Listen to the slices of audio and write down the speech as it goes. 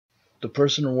The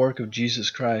person and work of Jesus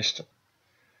Christ,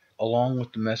 along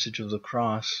with the message of the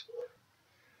cross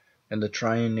and the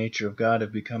triune nature of God,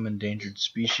 have become endangered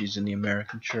species in the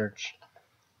American church,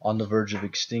 on the verge of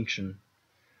extinction.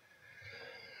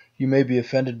 You may be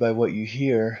offended by what you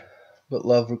hear, but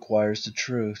love requires the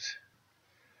truth.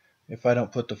 If I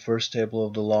don't put the first table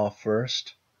of the law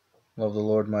first, love the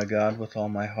Lord my God with all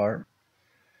my heart,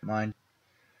 mind,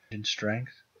 and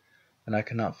strength, then I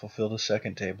cannot fulfill the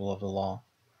second table of the law,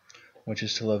 which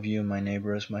is to love you, my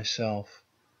neighbor, as myself.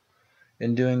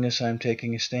 In doing this, I am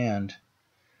taking a stand,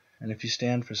 and if you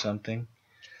stand for something,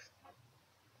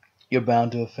 you're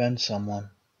bound to offend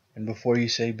someone. And before you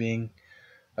say being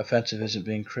offensive isn't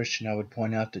being Christian, I would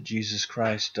point out that Jesus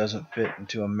Christ doesn't fit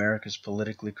into America's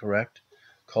politically correct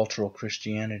cultural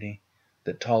Christianity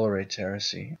that tolerates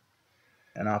heresy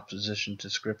and opposition to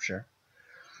Scripture.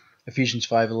 Ephesians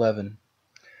 5:11.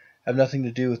 Have nothing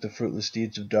to do with the fruitless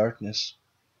deeds of darkness,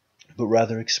 but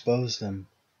rather expose them.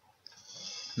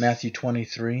 Matthew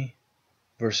 23,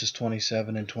 verses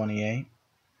 27 and 28.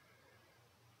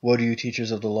 Woe to you,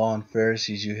 teachers of the law and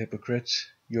Pharisees, you hypocrites!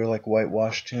 You are like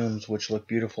whitewashed tombs, which look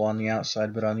beautiful on the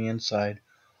outside, but on the inside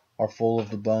are full of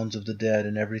the bones of the dead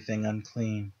and everything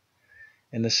unclean.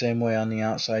 In the same way, on the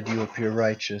outside you appear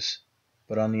righteous,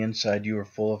 but on the inside you are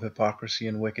full of hypocrisy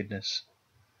and wickedness.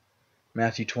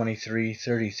 Matthew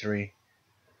 23:33.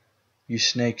 You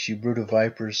snakes, you brood of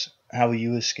vipers, how will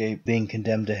you escape being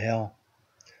condemned to hell?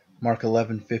 Mark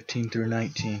 11:15 through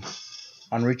 19.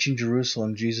 On reaching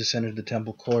Jerusalem, Jesus entered the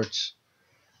temple courts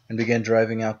and began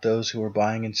driving out those who were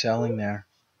buying and selling there.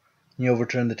 He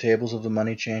overturned the tables of the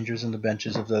money changers and the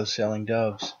benches of those selling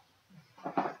doves,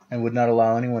 and would not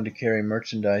allow anyone to carry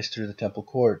merchandise through the temple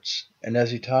courts. And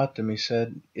as he taught them, he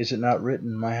said, Is it not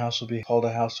written, My house will be called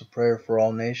a house of prayer for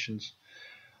all nations?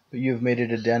 But you have made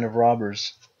it a den of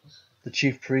robbers. The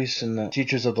chief priests and the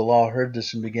teachers of the law heard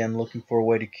this and began looking for a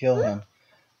way to kill him,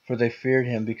 for they feared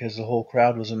him because the whole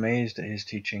crowd was amazed at his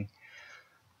teaching.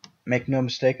 Make no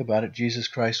mistake about it, Jesus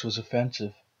Christ was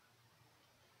offensive.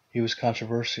 He was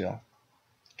controversial.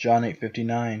 John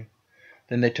 8:59.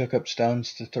 Then they took up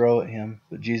stones to throw at him,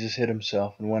 but Jesus hid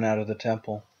himself and went out of the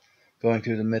temple, going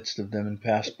through the midst of them, and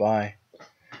passed by.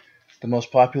 The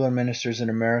most popular ministers in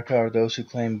America are those who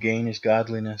claim gain is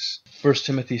godliness. 1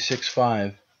 Timothy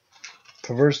 6:5.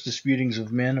 Perverse disputings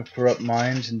of men of corrupt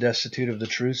minds and destitute of the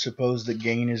truth suppose that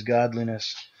gain is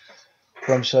godliness.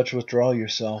 From such withdraw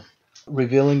yourself.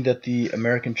 Revealing that the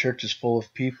American church is full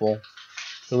of people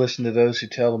who listen to those who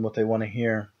tell them what they want to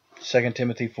hear. 2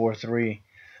 Timothy 4:3.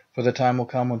 For the time will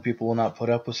come when people will not put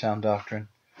up with sound doctrine.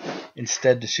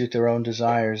 Instead, to suit their own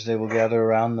desires, they will gather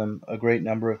around them a great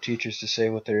number of teachers to say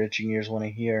what their itching ears want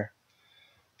to hear.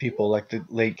 People like the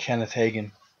late Kenneth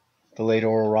Hagin, the late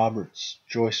Oral Roberts,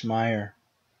 Joyce Meyer,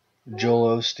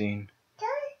 Joel Osteen,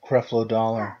 Creflo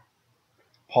Dollar,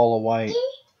 Paula White,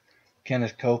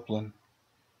 Kenneth Copeland,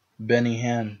 Benny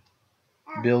Hinn,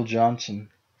 Bill Johnson,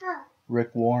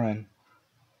 Rick Warren,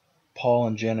 Paul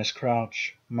and Janice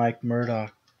Crouch, Mike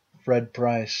Murdoch, Fred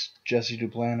Price, Jesse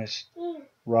Duplantis,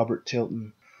 Robert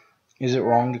Tilton. Is it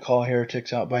wrong to call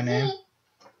heretics out by name?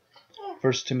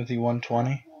 1 Timothy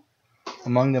 1:20.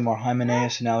 Among them are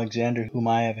Hymenaeus and Alexander, whom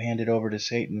I have handed over to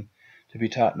Satan to be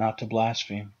taught not to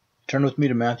blaspheme. Turn with me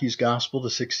to Matthew's Gospel, the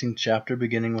 16th chapter,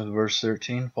 beginning with verse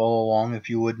 13. Follow along if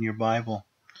you would in your Bible.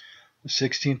 The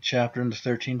 16th chapter and the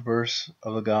 13th verse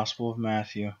of the Gospel of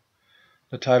Matthew.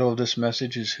 The title of this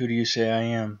message is Who Do You Say I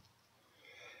Am?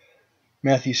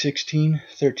 Matthew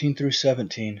 16:13 through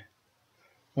 17.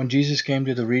 When Jesus came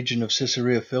to the region of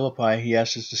Caesarea Philippi, he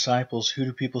asked his disciples, Who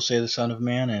do people say the Son of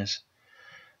Man is?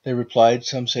 They replied,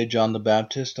 Some say John the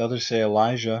Baptist, others say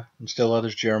Elijah, and still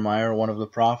others Jeremiah or one of the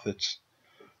prophets.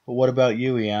 But what about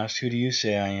you, he asked, Who do you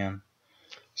say I am?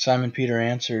 Simon Peter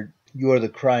answered, You are the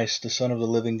Christ, the Son of the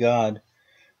living God.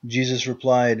 Jesus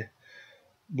replied,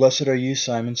 Blessed are you,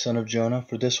 Simon, son of Jonah,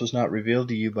 for this was not revealed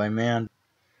to you by man,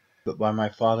 but by my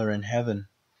Father in heaven.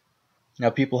 Now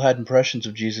people had impressions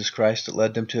of Jesus Christ that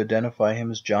led them to identify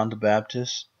him as John the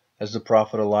Baptist, as the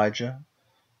prophet Elijah,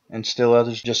 and still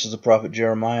others just as the prophet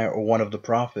Jeremiah or one of the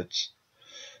prophets.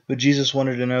 But Jesus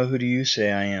wanted to know, Who do you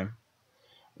say I am?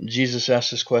 Jesus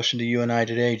asked this question to you and I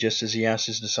today, just as he asked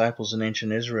his disciples in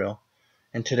ancient Israel.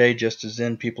 And today, just as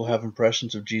then, people have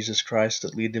impressions of Jesus Christ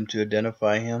that lead them to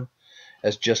identify him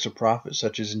as just a prophet,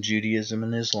 such as in Judaism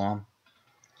and Islam.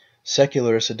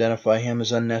 Secularists identify him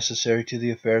as unnecessary to the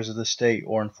affairs of the state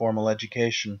or in formal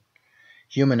education.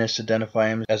 Humanists identify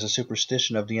him as a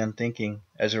superstition of the unthinking,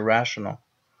 as irrational.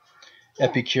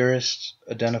 Epicurists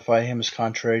identify him as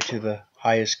contrary to the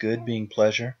highest good, being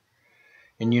pleasure.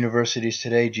 In universities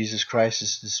today, Jesus Christ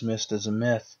is dismissed as a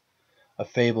myth. a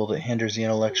fable that hinders the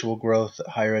intellectual growth that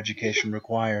higher education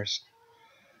requires.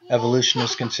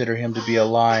 Evolutionists consider him to be a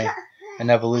lie,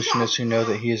 and evolutionists who know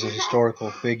that he is a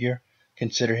historical figure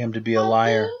consider him to be a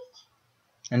liar.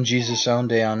 In Jesus' own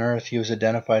day on earth, he was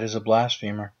identified as a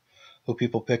blasphemer, who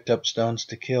people picked up stones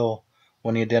to kill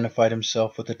when he identified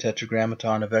himself with the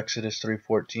Tetragrammaton of Exodus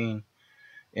 3:14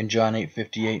 in John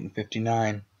 8:58 and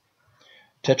 59.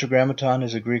 Tetragrammaton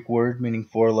is a Greek word meaning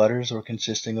 4 letters or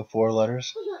consisting of 4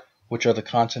 letters, which are the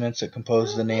consonants that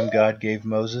compose the name God gave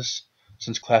Moses,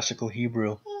 since classical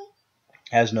Hebrew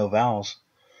has no vowels.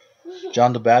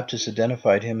 John the Baptist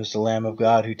identified him as the Lamb of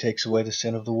God who takes away the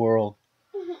sin of the world.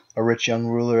 A rich young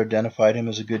ruler identified him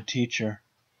as a good teacher.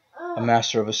 A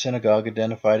master of a synagogue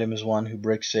identified him as one who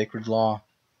breaks sacred law.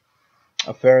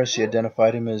 A Pharisee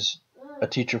identified him as a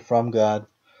teacher from God.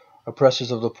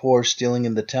 Oppressors of the poor stealing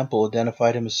in the temple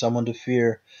identified him as someone to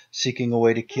fear, seeking a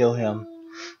way to kill him.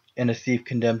 And a thief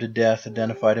condemned to death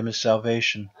identified him as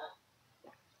salvation.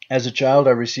 As a child,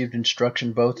 I received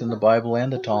instruction both in the Bible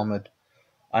and the Talmud.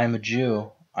 I am a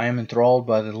Jew. I am enthralled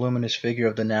by the luminous figure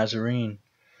of the Nazarene.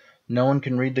 No one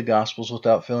can read the Gospels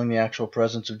without feeling the actual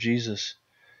presence of Jesus.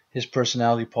 His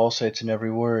personality pulsates in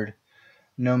every word.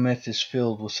 No myth is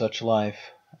filled with such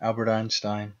life. Albert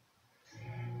Einstein.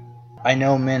 I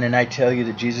know men, and I tell you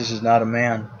that Jesus is not a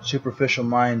man. Superficial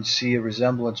minds see a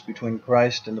resemblance between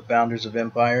Christ and the founders of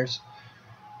empires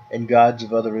and gods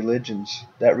of other religions.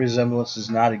 That resemblance does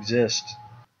not exist.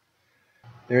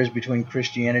 There is between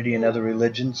Christianity and other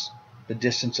religions the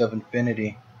distance of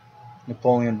infinity.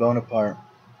 Napoleon Bonaparte.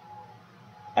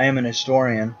 I am an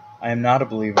historian. I am not a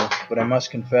believer, but I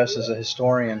must confess as a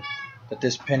historian that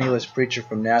this penniless preacher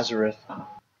from Nazareth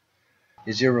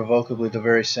is irrevocably the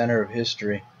very center of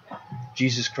history.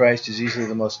 Jesus Christ is easily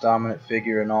the most dominant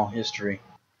figure in all history.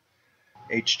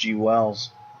 H.G. Wells.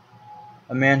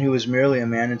 A man who was merely a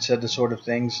man and said the sort of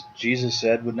things Jesus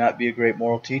said would not be a great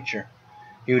moral teacher.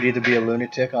 He would either be a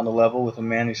lunatic on the level with a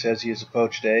man who says he is a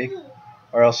poached egg,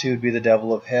 or else he would be the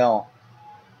devil of hell.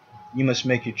 You must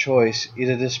make your choice.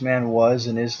 Either this man was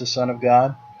and is the Son of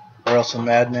God, or else a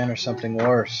madman or something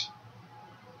worse.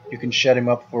 You can shut him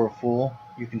up for a fool,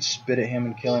 you can spit at him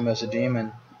and kill him as a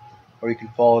demon, or you can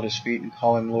fall at his feet and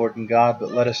call him Lord and God,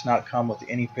 but let us not come with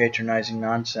any patronizing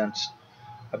nonsense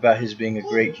about his being a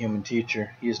great human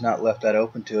teacher. He has not left that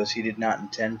open to us. He did not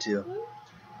intend to.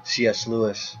 C.S.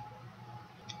 Lewis.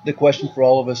 The question for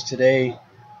all of us today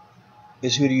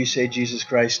is, who do you say Jesus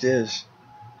Christ is?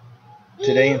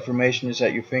 Today, information is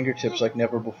at your fingertips like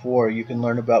never before. You can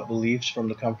learn about beliefs from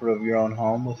the comfort of your own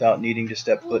home without needing to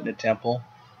step foot in a temple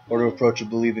or to approach a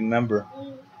believing member.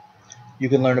 You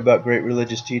can learn about great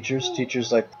religious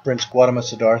teachers like Prince Gautama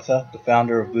Siddhartha, the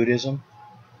founder of Buddhism,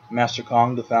 Master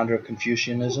Kong, the founder of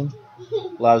Confucianism,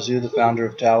 Lao Tzu, the founder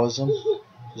of Taoism,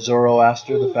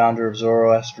 Zoroaster, the founder of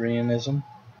Zoroastrianism,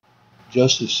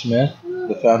 Joseph Smith,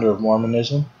 the founder of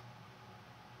Mormonism,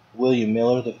 William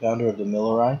Miller, the founder of the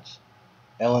Millerites,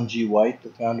 Ellen G. White, the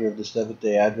founder of the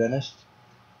Seventh-day Adventists,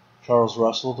 Charles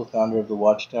Russell, the founder of the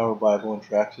Watchtower Bible and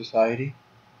Tract Society,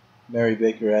 Mary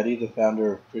Baker Eddy, the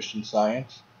founder of Christian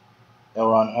Science, L.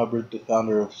 Ron Hubbard, the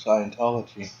founder of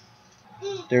Scientology.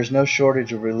 There is no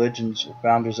shortage of religions or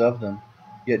founders of them,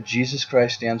 yet Jesus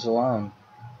Christ stands alone,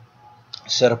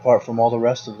 set apart from all the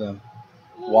rest of them.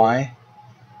 Why?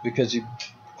 Because he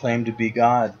claimed to be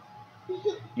God.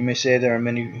 You may say there are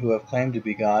many who have claimed to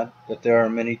be God, that there are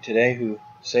many today who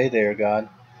say they are God,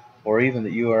 or even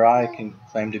that you or I can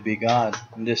claim to be God,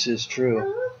 and this is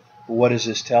true. But what does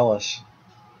this tell us?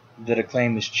 That a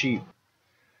claim is cheap,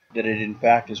 that it in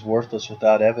fact is worthless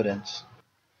without evidence.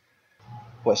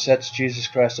 What sets Jesus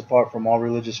Christ apart from all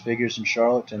religious figures and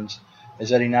charlatans is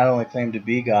that he not only claimed to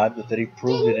be God, but that he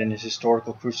proved it in his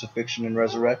historical crucifixion and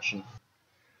resurrection.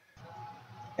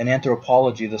 In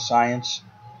anthropology, the science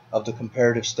of the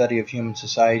comparative study of human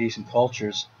societies and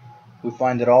cultures, we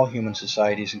find that all human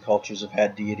societies and cultures have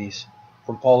had deities,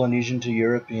 from Polynesian to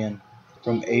European,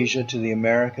 from Asia to the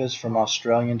Americas, from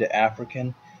Australian to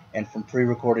African, and from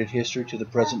pre-recorded history to the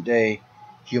present day,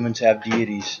 humans have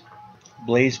deities.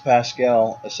 Blaise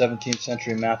Pascal, a 17th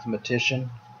century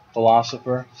mathematician,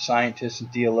 philosopher, scientist,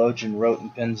 and theologian, wrote in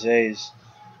Penzet's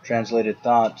translated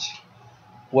thoughts,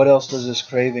 "What else does this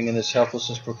craving and this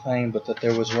helplessness proclaim but that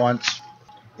there was once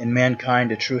in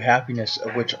mankind a true happiness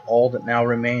of which all that now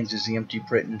remains is the empty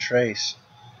print and trace?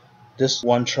 This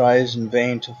one tries in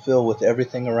vain to fill with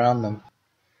everything around them,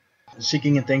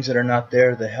 seeking in things that are not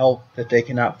there the help that they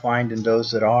cannot find in those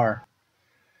that are.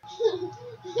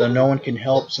 Though no one can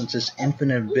help, since this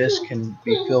infinite abyss can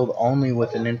be filled only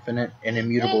with an infinite and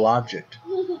immutable object,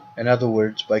 in other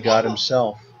words, by God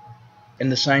himself. In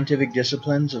the scientific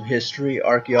disciplines of history,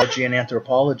 archaeology, and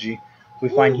anthropology, we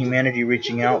find humanity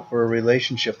reaching out for a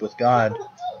relationship with God.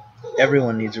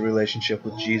 Everyone needs a relationship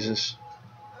with Jesus.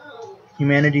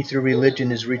 Humanity through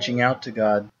religion is reaching out to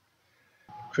God.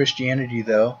 Christianity,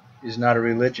 though, is not a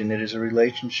religion, it is a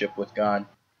relationship with God.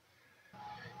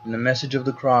 In the message of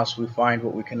the cross, we find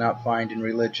what we cannot find in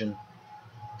religion,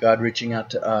 God reaching out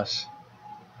to us.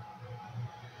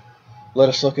 Let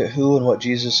us look at who and what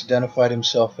Jesus identified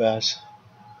himself as.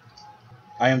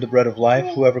 I am the bread of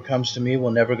life. Whoever comes to me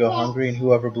will never go hungry, and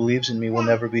whoever believes in me will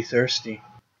never be thirsty.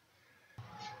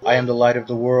 I am the light of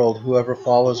the world. Whoever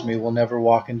follows me will never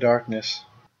walk in darkness.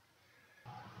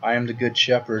 I am the good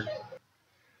shepherd.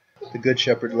 The good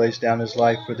shepherd lays down his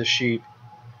life for the sheep.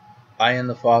 I and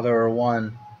the Father are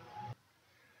one.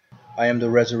 I am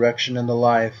the resurrection and the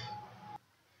life.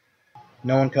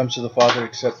 No one comes to the Father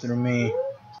except through me.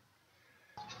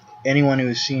 Anyone who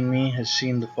has seen me has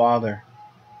seen the Father.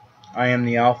 I am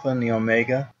the Alpha and the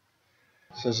Omega,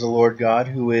 says the Lord God,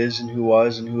 who is and who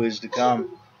was and who is to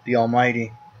come, the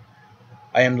Almighty.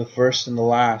 I am the first and the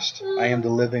last. I am the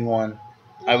living one.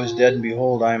 I was dead, and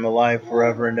behold, I am alive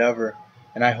forever and ever,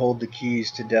 and I hold the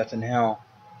keys to death and hell.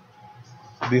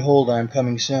 Behold, I am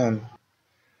coming soon.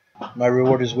 My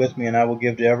reward is with me, and I will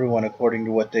give to everyone according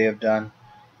to what they have done.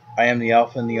 I am the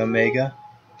Alpha and the Omega,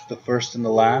 the first and the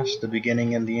last, the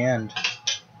beginning and the end.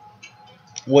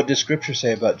 What does Scripture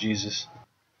say about Jesus?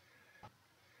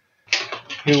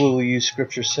 Here we will use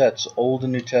Scripture sets, Old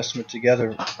and New Testament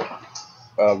together.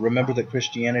 Remember that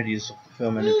Christianity is the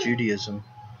fulfillment of Judaism.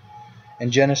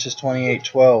 In Genesis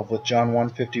 28:12, with John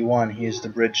 1:51, he is the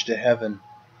bridge to heaven.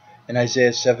 In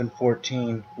Isaiah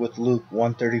 7:14, with Luke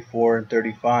 1:34 and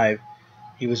 35,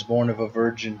 he was born of a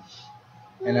virgin.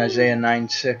 In Isaiah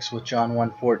 9:6, with John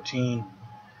 1:14,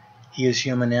 he is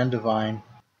human and divine,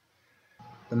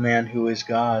 the man who is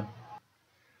God.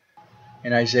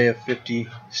 In Isaiah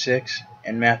 56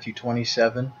 and Matthew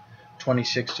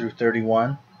 27:26 through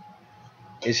 31,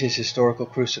 is his historical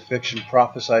crucifixion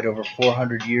prophesied over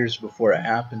 400 years before it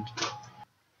happened.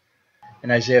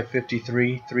 In Isaiah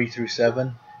 53:3 through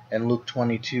 7, and Luke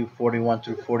 22:41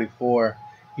 through 44,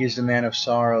 he is the man of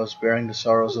sorrows, bearing the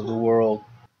sorrows of the world.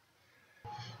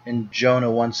 In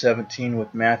Jonah 1:17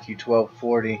 with Matthew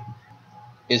 12:40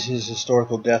 is his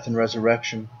historical death and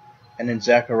resurrection, and in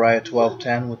Zechariah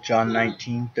 12:10 with John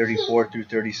 19:34 through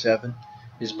 37,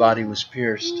 his body was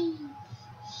pierced.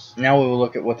 Now we will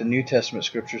look at what the New Testament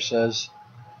scripture says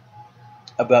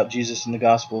about Jesus in the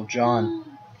Gospel of John.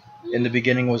 In the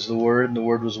beginning was the Word, and the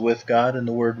Word was with God, and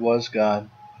the Word was God.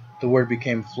 The Word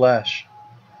became flesh.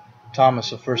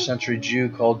 Thomas, a first century Jew,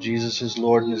 called Jesus his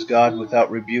Lord and his God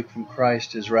without rebuke from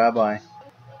Christ, his rabbi.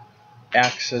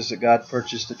 Acts says that God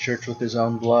purchased the church with his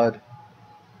own blood.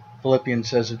 Philippians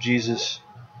says of Jesus,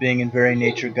 being in very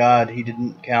nature God, he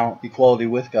didn't count equality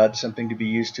with God something to be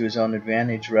used to his own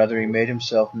advantage. Rather, he made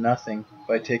himself nothing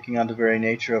by taking on the very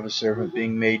nature of a servant,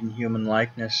 being made in human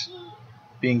likeness,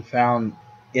 being found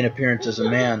in appearance as a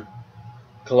man.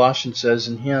 Colossians says,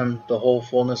 in him the whole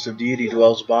fullness of deity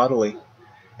dwells bodily.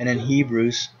 And in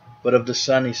Hebrews, but of the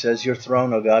Son he says, your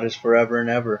throne, O God, is forever and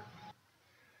ever.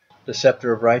 The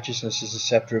scepter of righteousness is the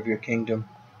scepter of your kingdom.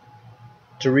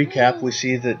 To recap, we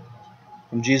see that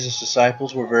from Jesus'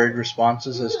 disciples were varied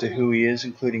responses as to who he is,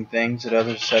 including things that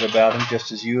others said about him,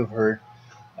 just as you have heard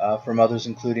from others,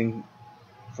 including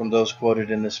from those quoted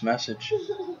in this message.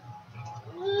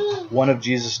 One of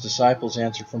Jesus' disciples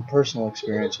answered from personal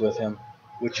experience with him,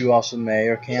 which you also may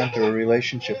or can through a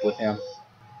relationship with him.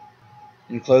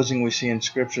 In closing, we see in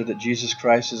Scripture that Jesus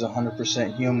Christ is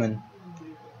 100% human,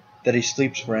 that he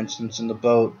sleeps, for instance, in the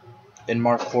boat in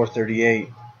Mark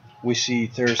 4:38. We see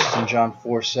thirst in John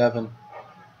 4:7.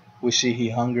 We see he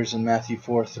hungers in Matthew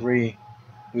 4:3.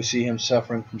 We see him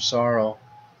suffering from sorrow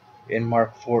in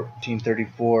Mark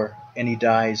 14:34, and he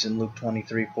dies in Luke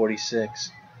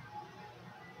 23:46.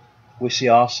 We see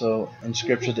also in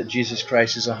Scripture that Jesus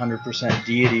Christ is 100%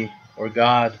 deity, or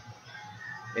God.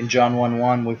 In John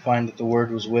 1:1, we find that the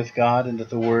Word was with God, and that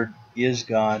the Word is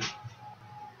God,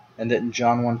 and that in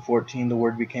John 1:14, the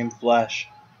Word became flesh.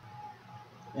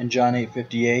 In John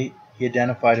 8:58, he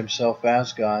identified himself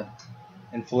as God.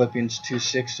 In Philippians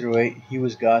 2:6 through 8, he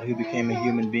was God who became a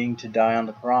human being to die on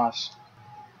the cross.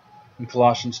 In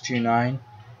Colossians 2:9,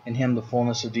 in him the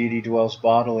fullness of deity dwells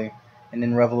bodily. And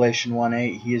in Revelation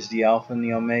 1:8, he is the Alpha and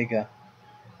the Omega.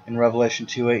 In Revelation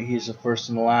 2:8, he is the first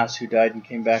and the last who died and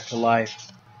came back to life.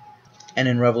 And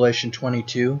in Revelation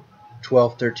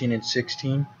 22:12, 13, and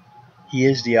 16, he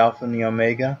is the Alpha and the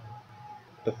Omega,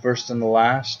 the first and the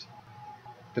last,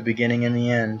 the beginning and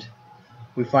the end.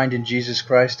 We find in Jesus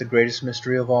Christ the greatest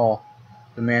mystery of all.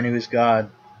 the man who is God,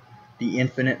 the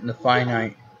infinite and the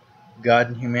finite, God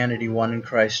and humanity one in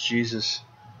Christ Jesus.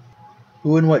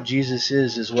 Who and what Jesus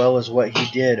is, as well as what he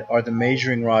did, are the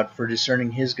measuring rod for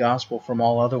discerning his gospel from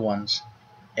all other ones,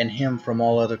 and him from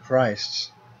all other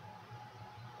Christs.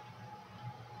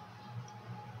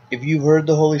 If you've heard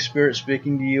the Holy Spirit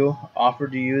speaking to you, offer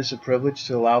to you is a privilege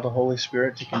to allow the Holy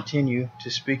Spirit to continue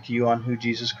to speak to you on who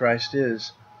Jesus Christ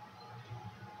is.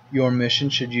 Your mission,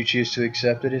 should you choose to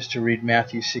accept it, is to read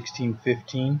Matthew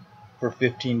 16:15 for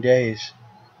 15 days.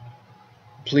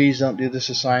 Please don't do this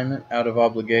assignment out of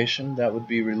obligation. That would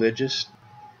be religious.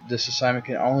 This assignment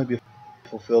can only be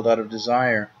fulfilled out of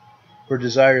desire. For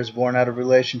desire is born out of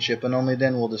relationship, and only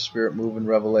then will the Spirit move in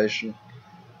revelation.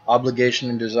 Obligation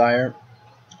and desire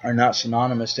are not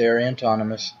synonymous, they are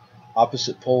antonymous,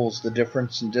 opposite poles, the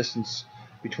difference in distance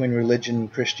between religion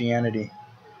and Christianity.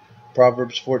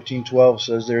 Proverbs 14:12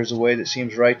 says there is a way that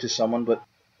seems right to someone, but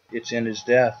its end is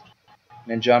death.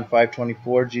 And in John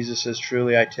 5:24, Jesus says,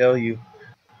 "Truly I tell you,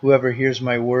 whoever hears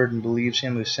my word and believes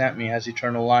him who sent me has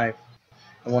eternal life,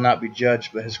 and will not be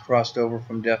judged, but has crossed over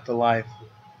from death to life."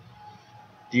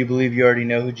 Do you believe you already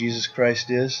know who Jesus Christ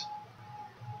is?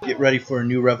 Get ready for a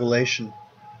new revelation.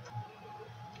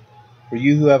 For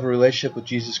you who have a relationship with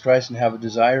Jesus Christ and have a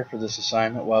desire for this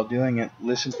assignment, while doing it,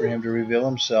 listen for him to reveal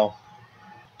himself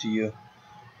to you.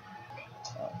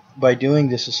 By doing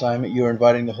this assignment, you are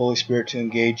inviting the Holy Spirit to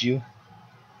engage you,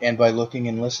 and by looking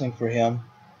and listening for him,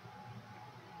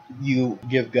 you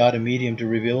give God a medium to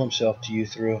reveal himself to you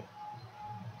through.